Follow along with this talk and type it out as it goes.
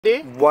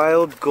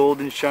Wild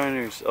golden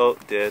shiners. Oh,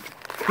 dead.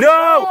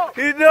 No!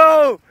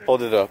 No!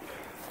 Hold it up.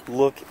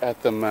 Look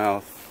at the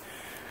mouth.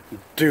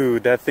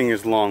 Dude, that thing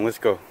is long. Let's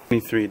go.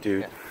 23,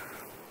 dude.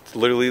 It's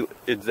literally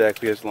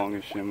exactly as long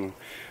as Shamu.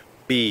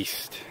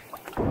 Beast.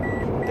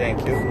 Thank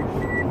you.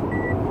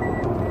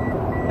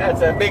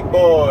 That's a big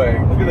boy.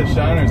 Look at the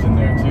shiners in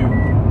there, too.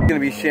 It's gonna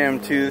be Sham,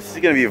 too. This is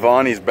gonna be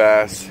Vonnie's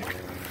bass.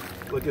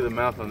 Look at the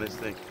mouth on this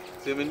thing.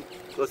 Zoom in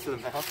close to the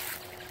mouth.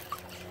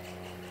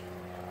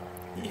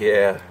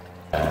 Yeah.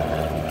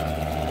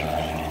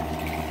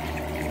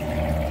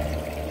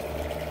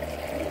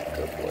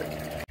 Good boy.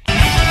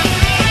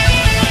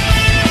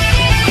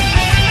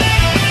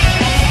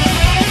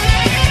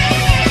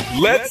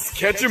 Let's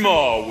catch 'em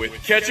all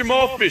with Catch 'em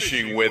All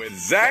Fishing with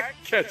Zach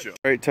Ketchum.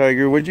 All right,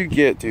 Tiger, what'd you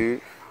get,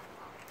 dude?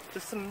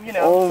 Just some, you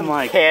know,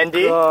 some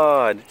candy.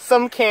 God.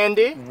 Some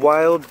candy.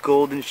 Wild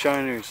golden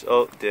shiners.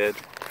 Oh, dead.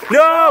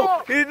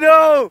 No!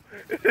 No!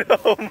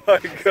 Oh my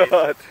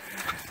God.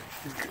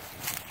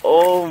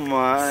 Oh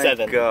my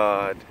 7.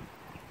 God.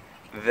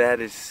 That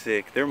is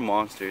sick. They're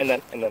monsters. And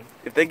then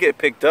if they get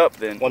picked up,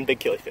 then one big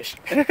killifish.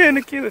 and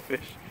a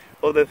killifish.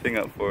 Hold that thing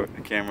up for the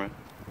camera.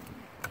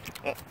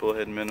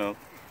 Bullhead minnow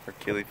or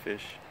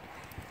killifish.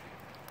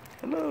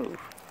 Hello.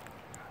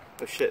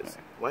 Oh shit.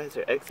 Why is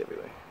there eggs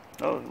everywhere?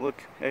 Oh,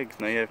 look, eggs.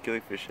 Now you have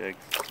killifish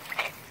eggs.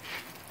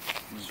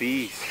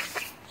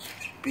 Beast.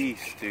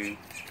 Beast, dude.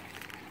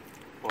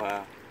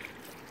 Wow.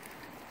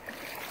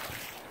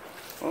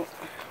 Well,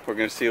 we're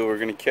gonna see what we're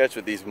gonna catch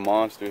with these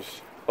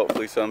monsters.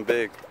 Hopefully something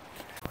big.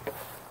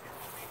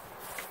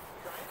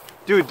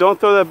 Dude, don't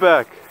throw that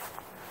back.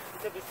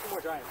 There's 2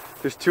 more giants.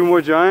 There's 2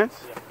 more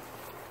giants? Yeah.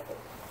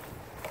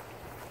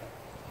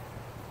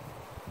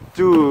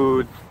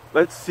 Dude,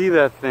 let's see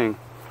that thing.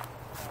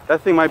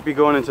 That thing might be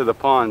going into the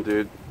pond,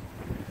 dude.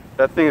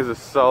 That thing is a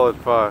solid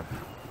 5.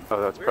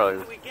 Oh, that's probably...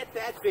 Where did we get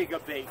that big a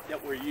bait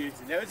that we're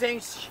using? Those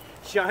ain't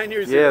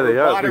shiners. Yeah, they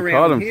are. We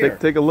caught them.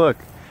 Take a look.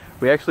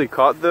 We actually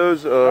caught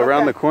those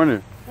around the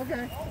corner.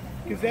 Okay.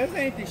 Because those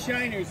ain't the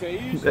shiners I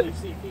usually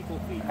see people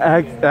feed.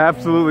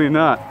 Absolutely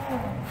not.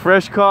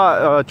 Fresh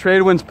caught,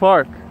 Tradewinds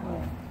Park.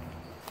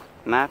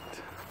 Not.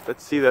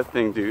 Let's see that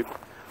thing, dude.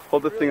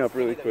 Hold the thing up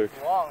really quick.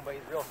 He's long, but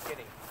he's real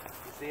skinny.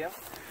 You see him?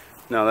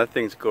 No, that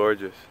thing's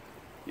gorgeous.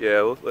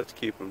 Yeah, well, let's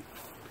keep him.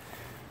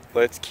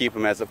 Let's keep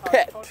him as a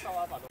pet.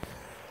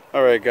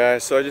 Alright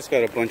guys, so I just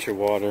got a bunch of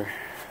water.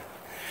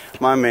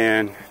 My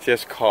man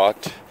just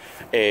caught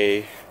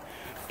a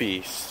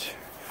beast.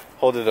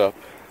 Hold it up.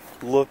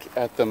 Look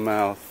at the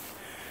mouth.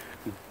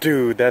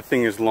 Dude, that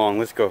thing is long.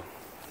 Let's go. You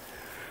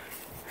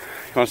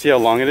want to see how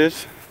long it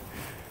is?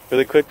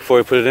 Really quick before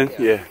we put it in?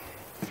 Yeah.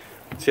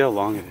 See how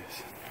long it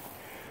is.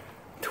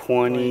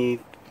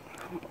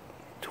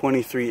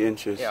 23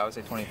 inches. Yeah, I would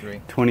say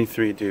 23.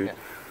 23, dude. Yeah.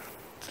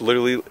 It's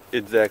literally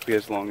exactly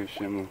as long as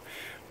Shamu.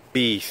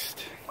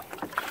 Beast.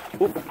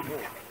 Oop.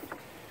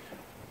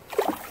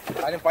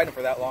 I didn't fight him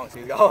for that long, so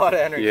he's got a lot of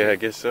energy. Yeah, I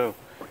guess so.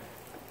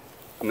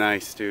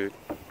 Nice, dude.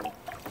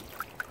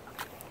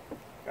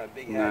 Got a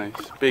big head.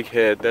 Nice. Big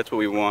head. That's what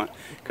we want.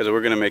 Because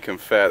we're going to make him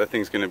fat. That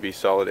thing's going to be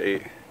solid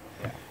 8.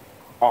 Yeah.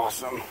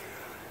 Awesome.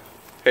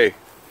 Hey.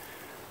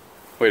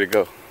 Way to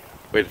go.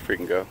 Way to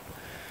freaking go.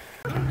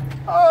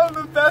 Oh,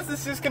 the bass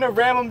is just gonna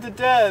ram him to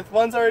death.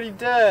 One's already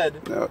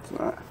dead. No, it's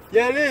not.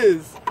 Yeah, it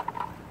is.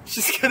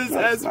 Just got his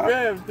ass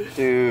rammed.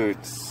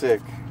 Dude, sick.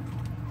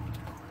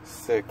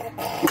 Sick.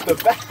 The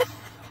bass.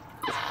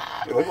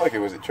 It looked like it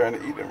was trying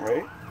to eat him,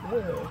 right?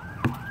 Yeah.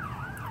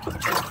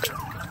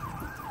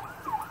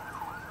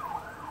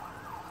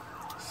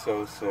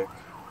 So sick.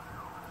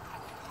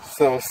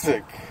 So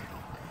sick.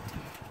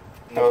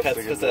 No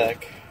pets for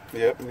Zach.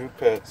 Yep, new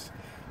pets.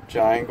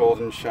 Giant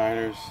golden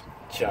shiners.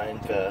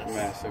 Giant bass.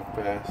 Massive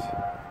bass.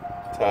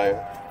 Tie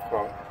it.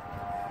 Caught.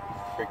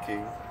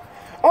 Freaking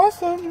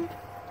awesome.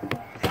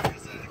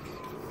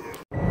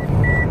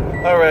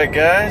 Alright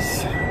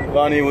guys.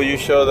 Vonnie, will you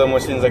show them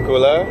what's in the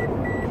cooler?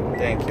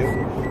 Thank you.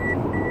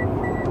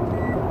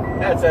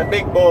 That's a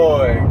big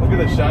boy. Look at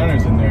the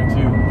shiners in there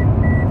too.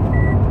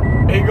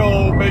 Big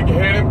old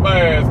big-headed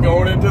bass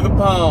going into the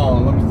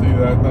pond. Let me see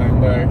that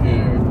thing back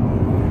here.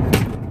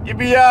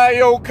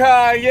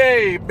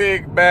 Yippee-yi-yo-ki-yay,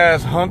 big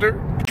bass hunter.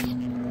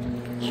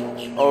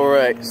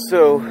 Alright,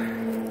 so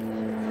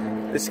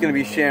this is going to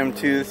be Sham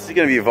 2. This is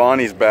going to be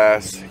Vonnie's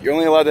bass. You're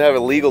only allowed to have a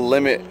legal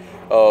limit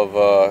of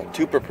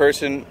 2 per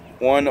person,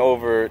 1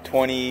 over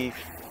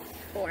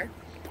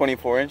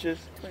 24 inches?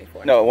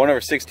 24. No, 1 over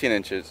 16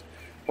 inches.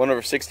 1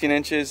 over 16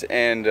 inches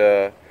and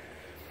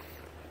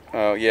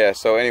yeah,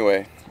 so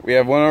anyway, we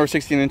have 1 over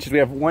 16 inches. We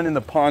have 1 in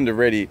the pond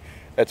already.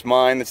 That's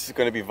mine. This is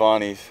going to be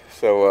Vonnie's.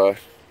 So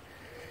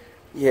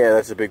yeah,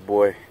 that's a big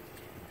boy.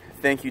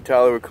 Thank you,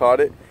 Tyler, who caught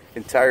it.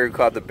 And Tiger, who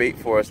caught the bait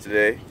for us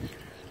today.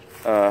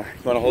 You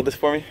want to hold this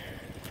for me?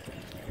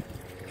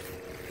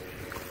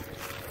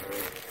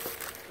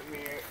 Come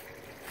here.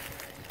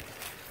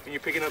 When you're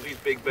picking up these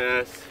big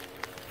bass,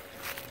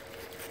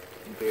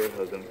 bear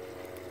hug them.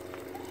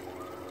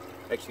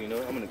 Actually, you know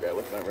what? I'm going to grab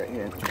what's not right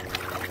here.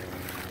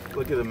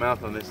 Look at the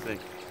mouth on this thing.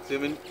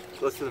 Zoom in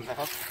close to the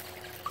mouth.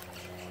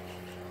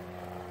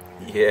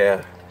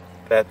 Yeah,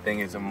 that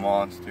thing is a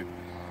monster.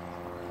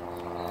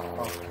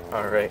 Oh,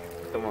 alright,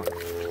 come on.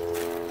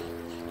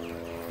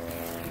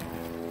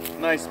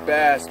 Nice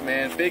bass,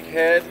 man. Big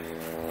head.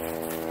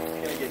 It's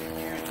gonna get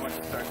huge once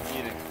it starts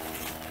eating.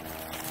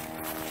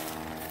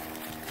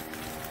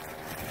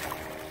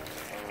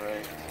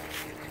 Alright.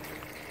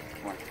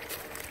 Come on.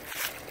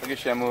 Look at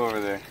Shamu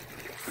over there.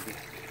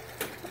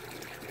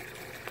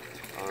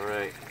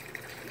 Alright.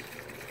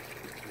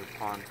 Good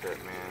pond pet,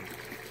 man.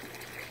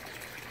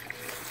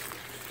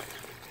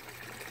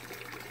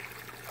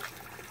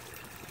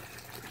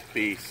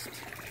 Beast.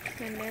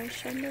 And there's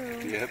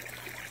Shamu. Yep.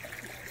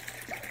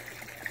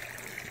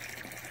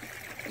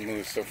 Shamu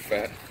is so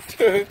fat.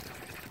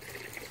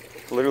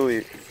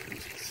 Literally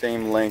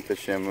same length as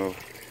Shamu,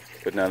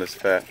 but not as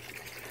fat.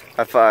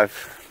 High five.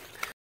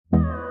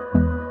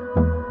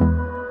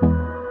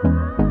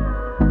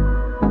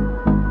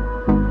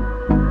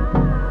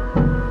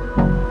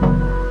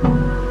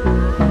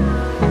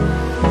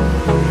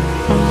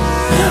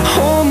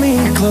 Hold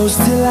me close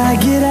till I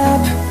get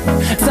up.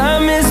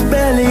 Time is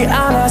barely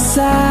on our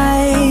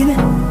side.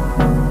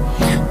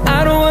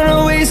 I don't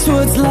wanna waste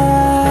what's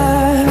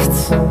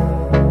left.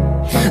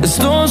 The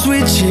storms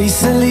we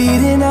chase are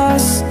leading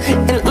us,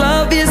 and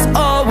love is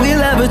all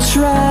we'll ever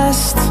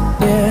trust.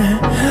 Yeah,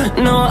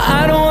 no,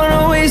 I don't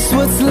wanna waste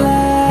what's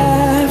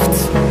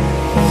left.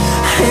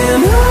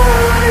 And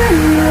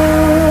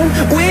on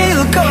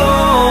we'll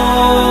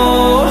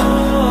go,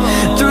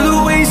 through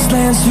the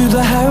wastelands, through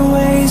the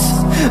highways,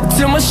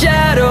 till my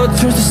shadow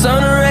turns to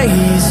sun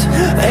rays.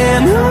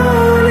 And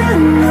on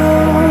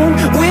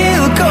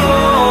we'll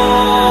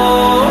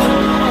go,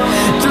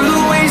 through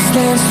the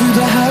wastelands, through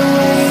the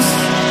highways,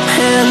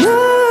 and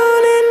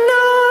on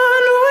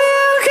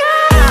we'll go.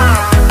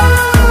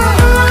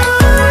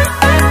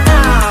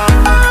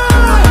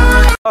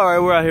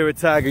 Alright, we're out here with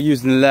Tiger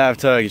using the live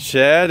target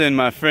shad and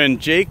my friend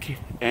Jake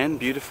and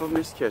beautiful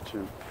Miss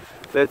Ketchum.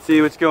 Let's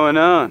see what's going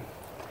on.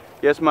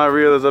 Yes, my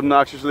reel is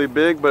obnoxiously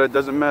big, but it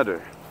doesn't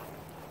matter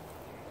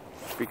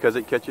because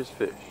it catches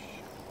fish.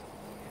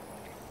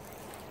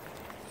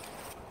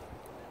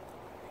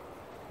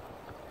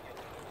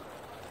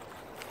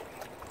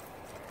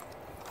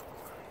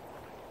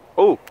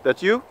 Oh,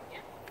 that's you? Yeah.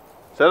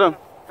 Set him.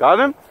 Got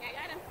him? Yeah,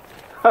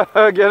 I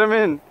got him. Get him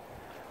in.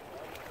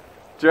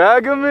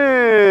 Drag him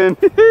in.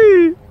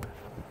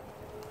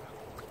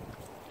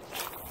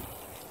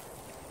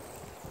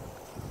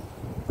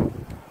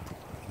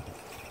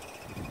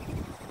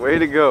 Way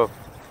to go.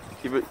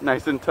 Keep it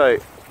nice and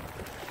tight.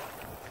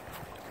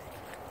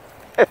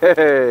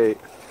 Hey.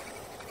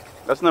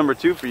 That's number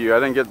 2 for you. I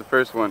didn't get the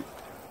first one.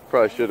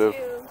 Probably should have.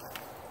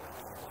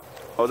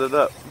 Hold it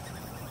up.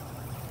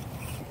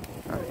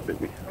 Alright,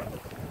 baby.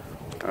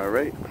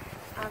 Alright.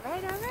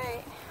 Alright,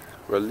 alright.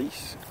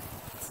 Release.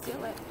 Let's do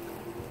it.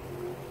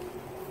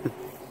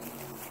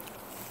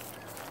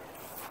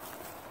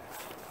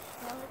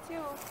 Number 2.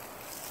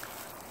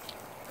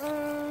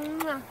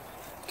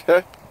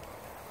 Okay.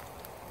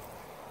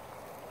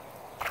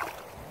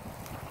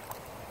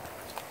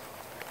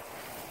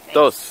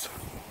 Dos.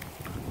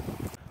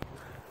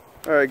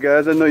 Alright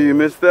guys, I know you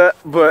missed that,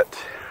 but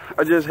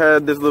I just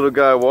had this little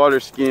guy water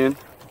skiing,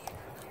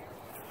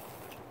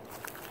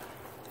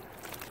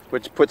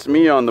 which puts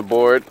me on the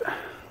board.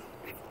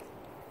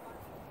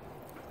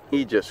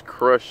 He just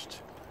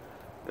crushed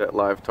that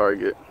live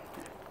target.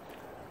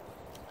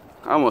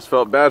 I almost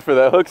felt bad for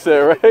that hook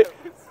set, right?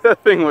 That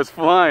thing was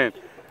flying.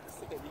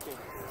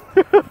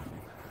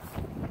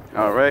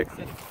 Alright.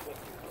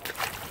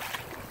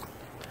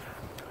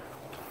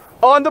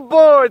 On the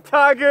board,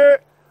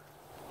 Tiger!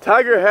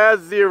 Tiger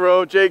has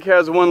 0, Jake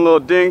has 1 little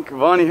dink,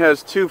 Vonnie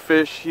has 2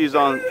 fish. He's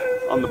on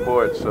the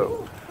board,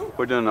 so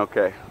we're doing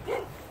okay.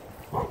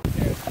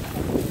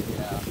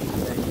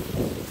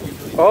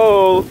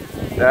 Oh,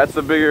 that's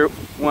the bigger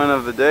one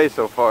of the day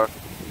so far.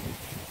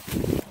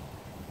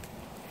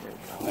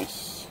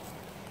 Nice.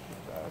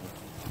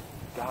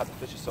 God, the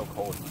fish is so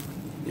cold.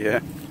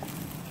 Yeah.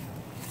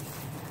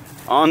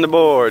 On the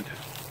board,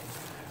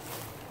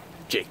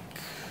 Jake.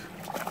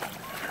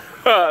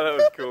 That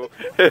was cool.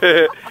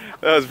 That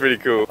was pretty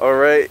cool. All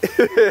right.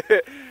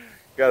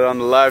 Got it on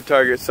the live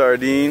target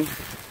sardine.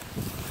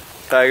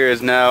 Tiger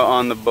is now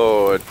on the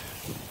board.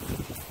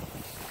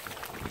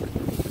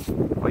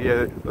 Oh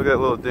yeah, look at that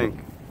little dink.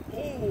 Oh,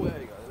 there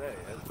you go. There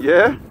he is.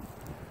 Yeah?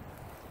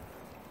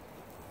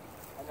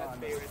 That's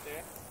bait right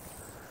there.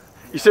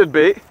 You said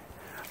bait?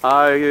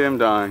 I am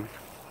dying.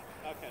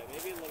 Okay,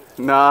 maybe a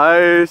little.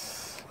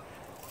 Nice.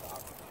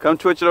 Come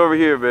twitch it over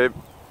here, babe.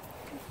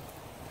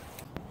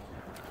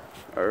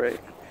 All right.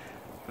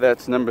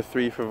 That's number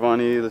 3 for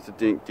Vonnie. That's a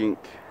dink dink.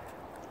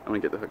 I'm gonna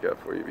get the hook out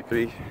for you.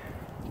 3. You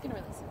can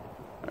release it.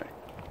 All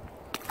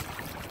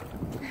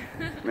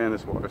right. Man,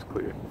 this water's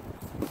clear.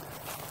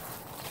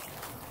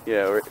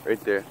 Yeah, right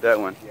there.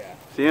 That one. Yeah.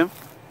 See him?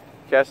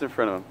 Cast in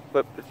front of him.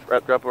 Flip.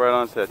 Drop it right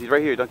on his head. He's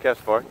right here. Don't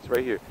cast far. He's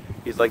right here.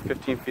 He's like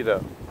 15 feet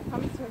up.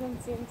 Promise we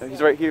didn't see him.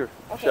 He's right here.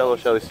 Okay. Shallow,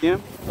 shallow. See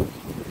him?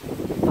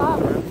 Pop.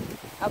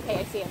 Okay,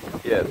 I see him.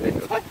 Yeah, there you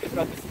go.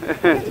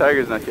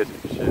 Tiger's not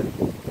catching shit.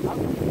 Now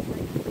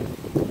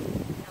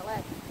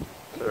let.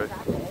 Sorry.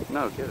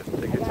 No, get it.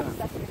 Take your time.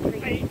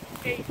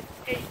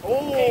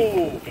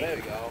 Oh, there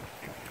we go.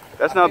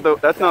 That's not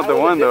the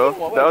one though.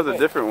 That was a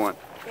different one.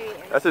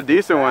 That's a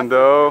decent one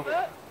though.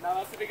 No,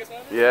 that's the biggest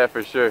one? Yeah,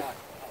 for sure.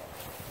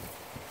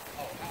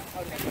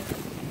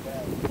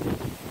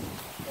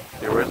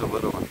 Here, where's the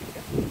little one?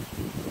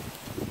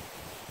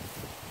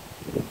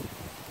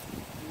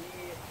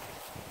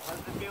 What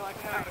does it feel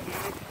like now?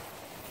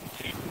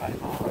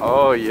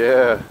 Oh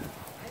yeah.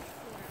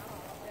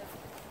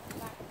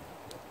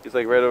 He's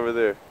like right over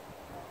there.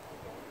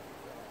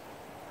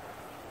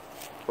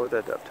 Hold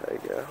that up,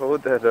 Tiger.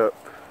 Hold that up.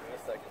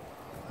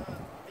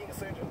 Being a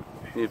surgeon.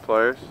 Need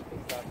pliers?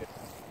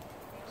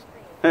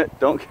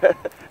 Don't get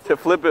to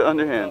flip it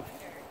underhand.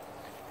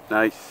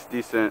 Nice,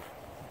 decent.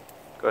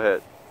 Go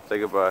ahead. Say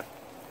goodbye.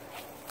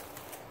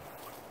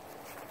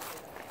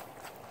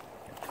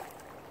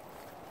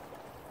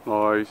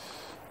 Nice.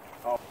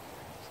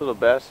 This little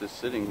bass is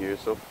sitting here,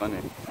 so funny.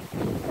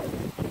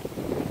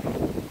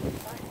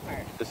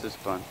 This is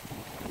fun.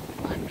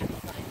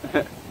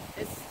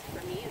 This,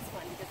 for me, is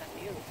fun because I'm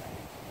new.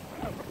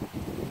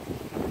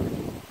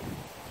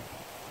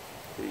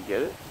 Did you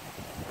get it?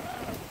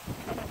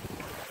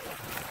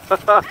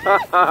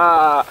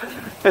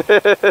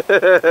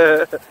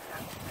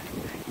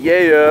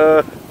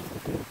 Yeah.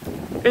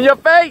 In your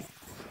face!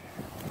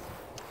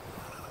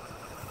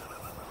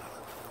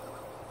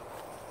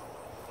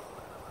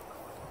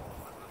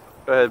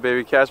 Go ahead,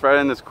 baby. Cast right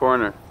in this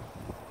corner.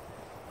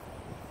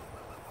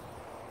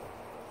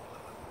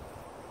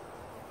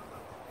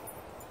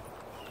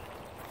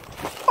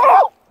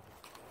 Oh!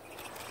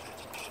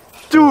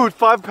 Dude,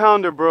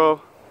 5-pounder,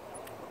 bro.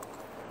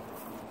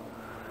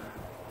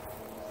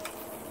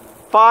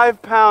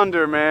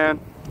 5-pounder, man.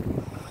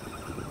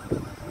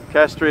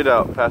 Cast straight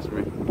out, past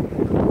me.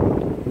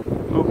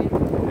 Oop.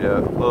 Yeah,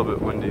 a little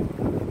bit windy.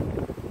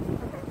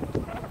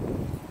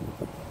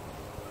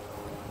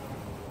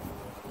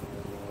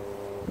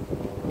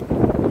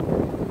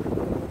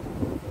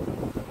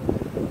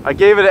 I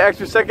gave it an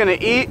extra second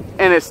to eat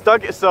and it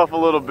stuck itself a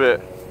little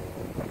bit.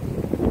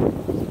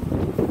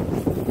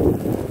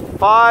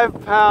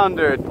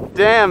 5-pounder,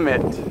 damn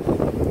it.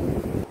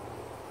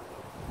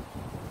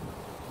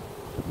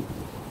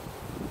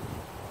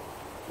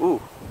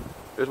 Ooh,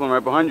 there's one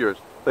right behind yours.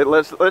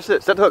 Let's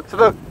sit, set the hook, set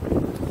the hook.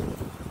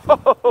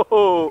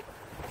 Oh,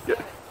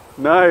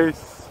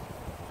 nice.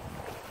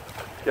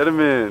 Get him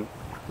in.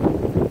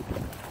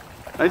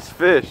 Nice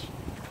fish.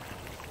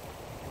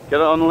 Get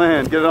it on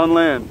land, get it on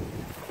land.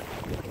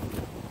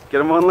 Get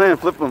him on land,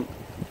 flip him.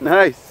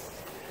 Nice.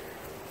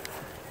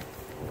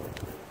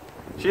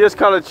 She just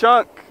caught a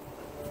chunk.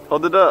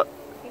 Hold it up.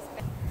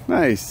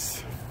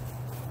 Nice.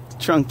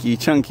 Chunky,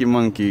 chunky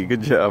monkey.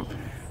 Good job.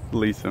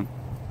 Release him.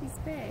 He's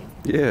big.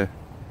 Yeah.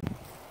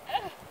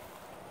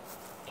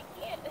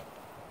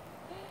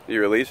 You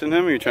releasing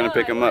him or you trying to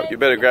pick him up? You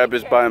better grab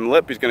his bottom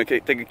lip. He's going to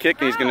take a kick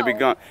and he's going to be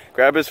gone.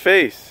 Grab his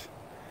face.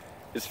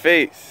 His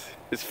face.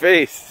 His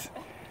face.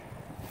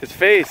 His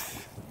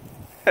face.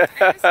 Dude.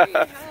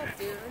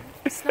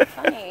 It's not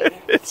funny.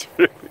 It's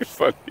really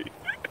funny.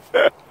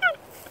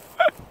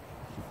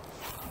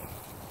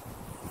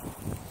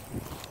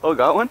 Oh,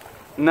 got one?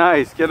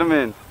 Nice. Get him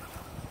in.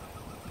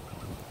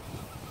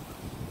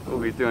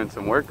 Oh, he's doing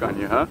some work on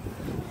you, huh?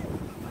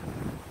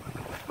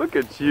 Look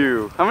at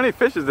you. How many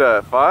fish is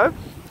that? 5?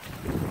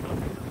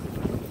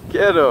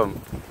 Get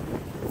him.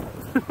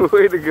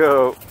 Way to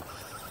go.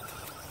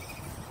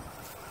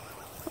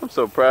 I'm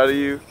so proud of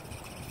you.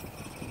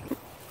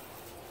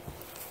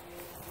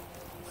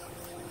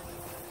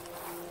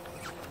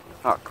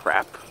 Oh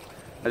crap.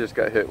 I just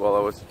got hit while I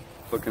was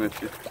looking at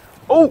you.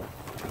 Oh!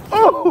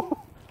 Oh!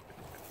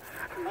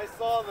 I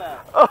saw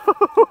that.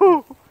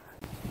 Oh!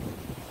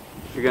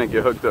 You're gonna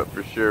get hooked up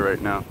for sure right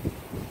now.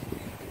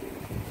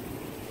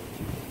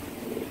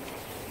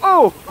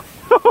 Oh!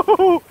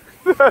 Oh!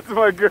 That's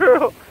my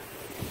girl!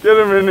 Get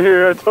him in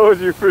here, I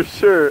told you for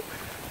sure.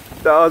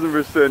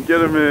 1000%.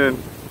 Get him in.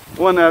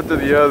 One after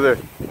the other.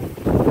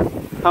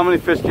 How many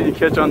fish can you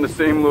catch on the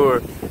same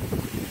lure?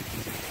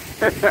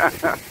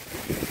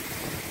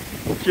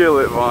 Kill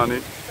it, Vonnie.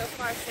 So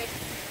far, 6.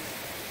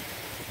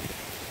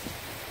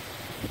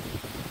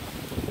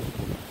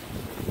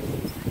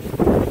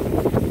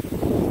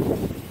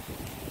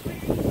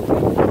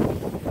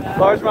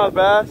 Largemouth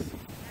bass?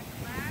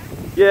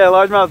 Yeah,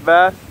 largemouth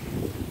bass.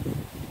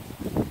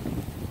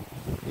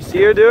 You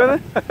see her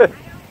doing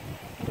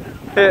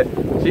it?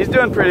 She's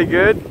doing pretty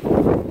good.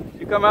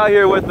 You come out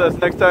here with us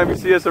next time you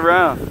see us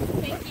around.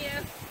 Thank you.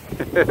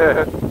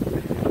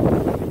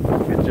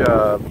 Good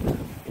job.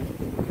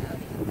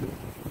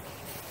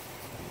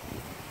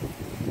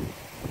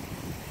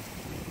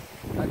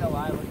 I know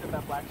I looked at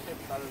that black ship and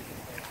thought it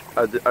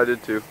was the same. I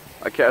did too.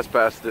 I cast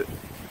past it.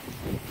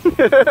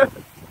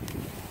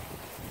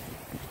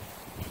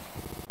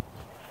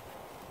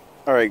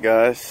 Alright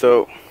guys,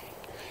 so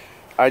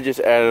I just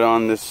added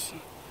on this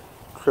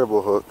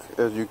treble hook,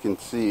 as you can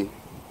see.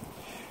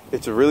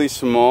 It's really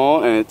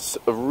small and it's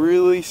a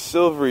really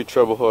silvery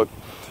treble hook,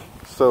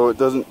 so it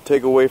doesn't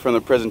take away from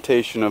the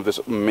presentation of this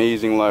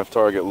amazing live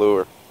target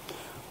lure.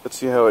 Let's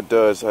see how it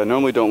does. I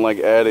normally don't like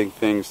adding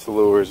things to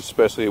lures,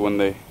 especially when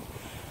they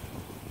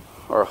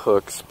are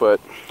hooks, but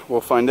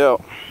we'll find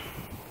out.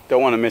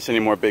 Don't want to miss any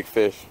more big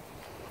fish.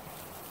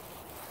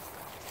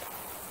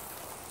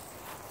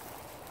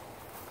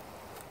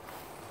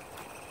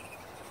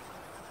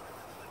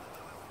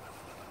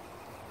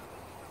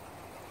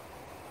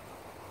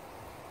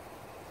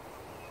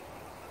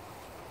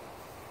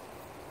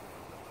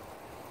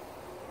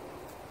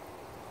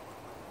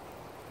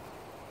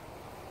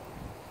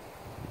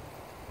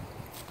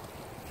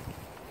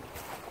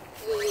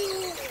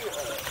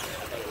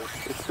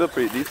 It's still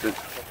pretty decent.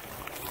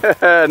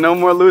 No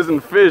more losing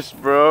fish,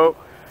 bro.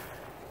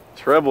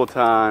 Treble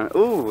time.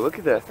 Ooh, look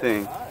at that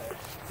thing.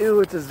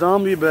 Ew, it's a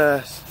zombie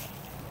bass.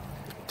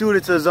 Dude,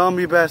 it's a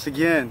zombie bass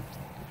again.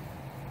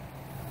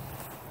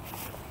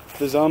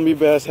 The zombie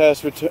bass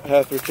hath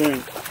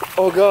returned.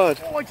 Oh God.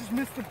 Oh, I just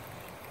missed the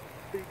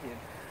bacon.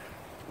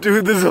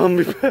 Dude, the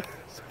zombie bass.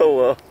 Oh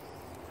well.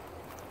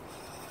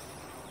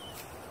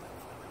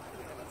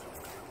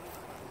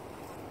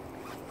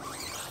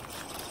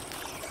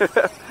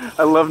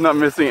 I love not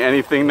missing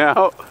anything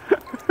now.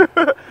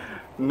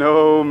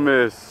 No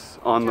miss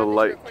on the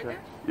light track.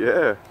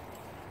 Yeah.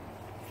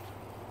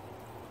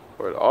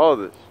 For all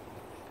this.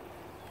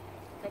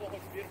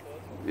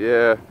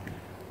 Yeah.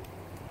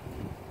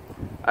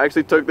 I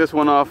actually took this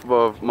one off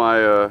of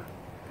my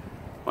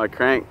my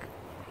crank.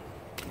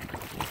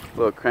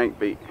 Little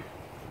crankbait.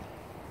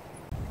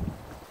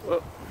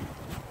 Well,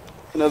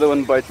 another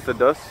one bites the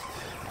dust.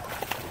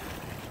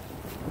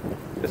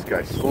 This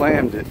guy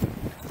slammed it.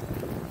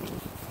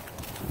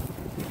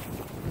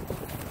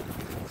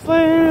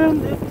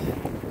 Slammed it.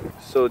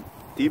 So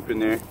deep in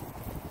there.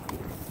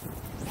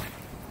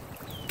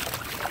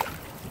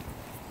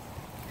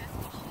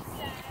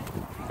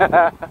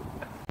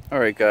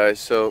 Alright guys,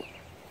 so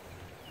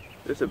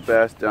there's a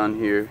bass down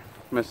here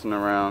messing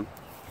around.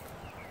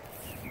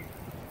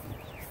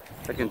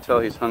 I can tell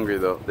he's hungry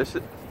though.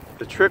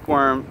 The trick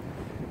worm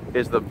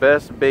is the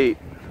best bait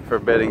for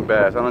bedding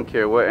bass. I don't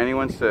care what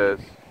anyone says.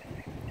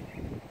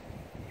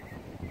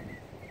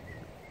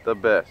 The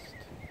best.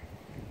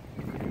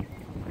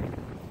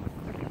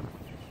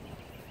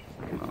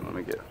 Hold on, let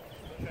me get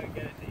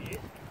it.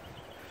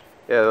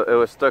 Yeah, it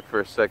was stuck for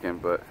a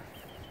second, but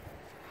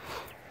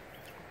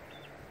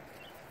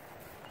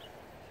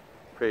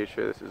pretty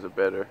sure this is a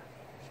better.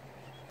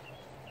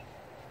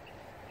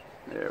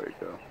 There we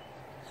go.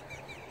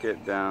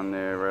 Get down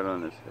there, right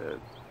on his head.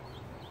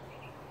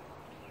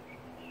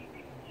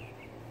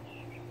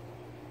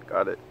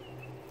 Got it.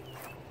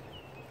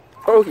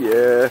 Oh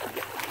yeah.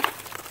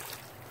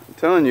 I'm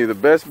telling you, the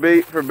best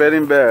bait for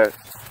bedding bass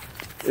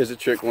is a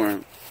trick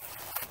worm.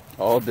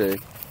 All day.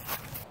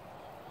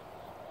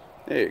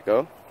 There you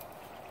go.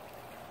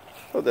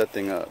 Hold that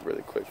thing up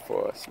really quick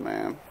for us,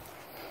 ma'am.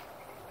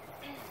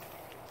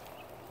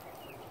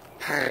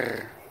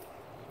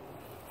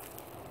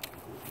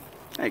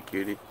 Hey,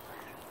 cutie.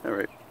 All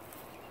right.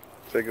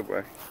 Say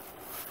goodbye.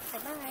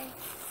 Bye-bye.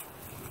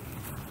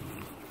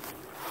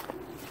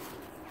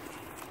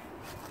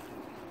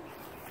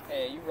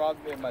 Hey, you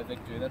robbed me of my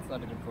victory. That's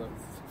not even close.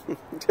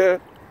 Yeah.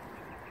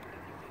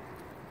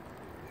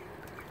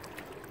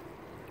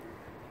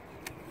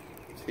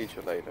 See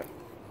you later.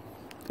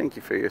 Thank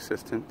you for your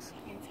assistance.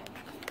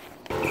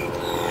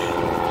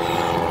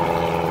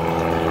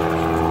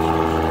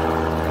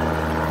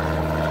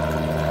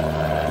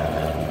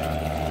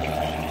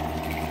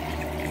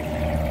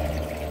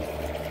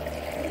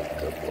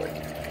 Good boy.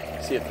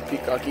 See if the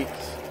peacock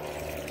eats.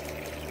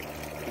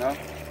 No?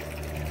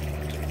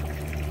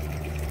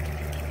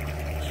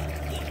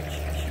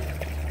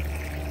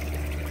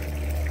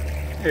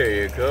 There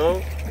you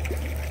go.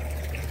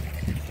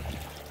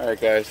 Alright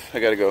guys, I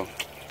gotta go.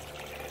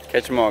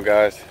 Catch them all,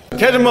 guys.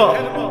 Catch them all!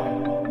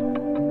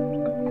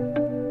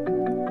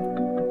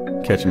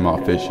 Catch them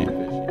all fishing.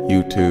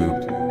 YouTube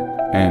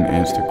and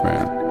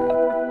Instagram.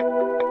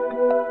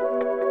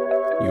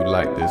 You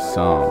like this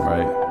song,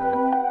 right?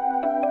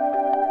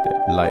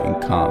 That like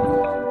and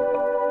comment.